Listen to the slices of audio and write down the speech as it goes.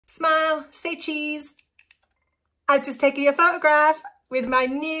now, say cheese. I've just taken your photograph with my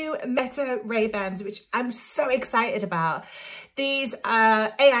new Meta Ray-Bans, which I'm so excited about. These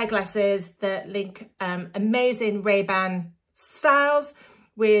are AI glasses that link amazing Ray-Ban styles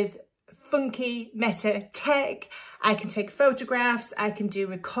with funky Meta tech. I can take photographs, I can do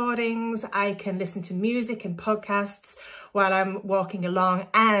recordings, I can listen to music and podcasts while I'm walking along.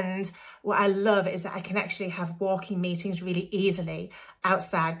 And what I love is that I can actually have walking meetings really easily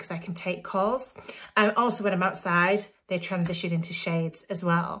outside because I can take calls. And also when I'm outside, they transition into shades as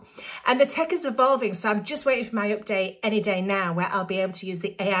well. And the tech is evolving, so I'm just waiting for my update any day now where I'll be able to use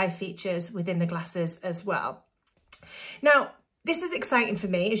the AI features within the glasses as well. Now, this is exciting for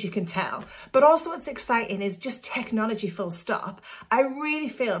me, as you can tell, but also what's exciting is just technology full stop. I really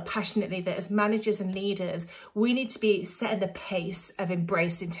feel passionately that as managers and leaders, we need to be setting the pace of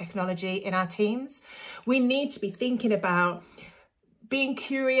embracing technology in our teams. We need to be thinking about being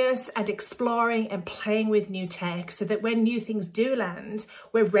curious and exploring and playing with new tech so that when new things do land,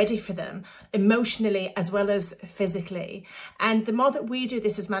 we're ready for them emotionally as well as physically. And the more that we do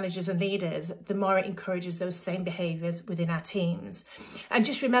this as managers and leaders, the more it encourages those same behaviours within our teams. And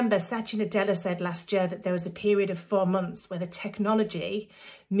just remember, Satya Nadella said last year that there was a period of 4 months where the technology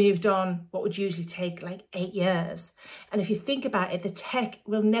moved on what would usually take like 8 years. And if you think about it, the tech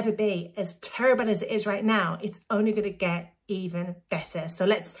will never be as terrible as it is right now. It's only going to get even better. So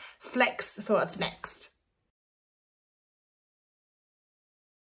let's flex for what's next.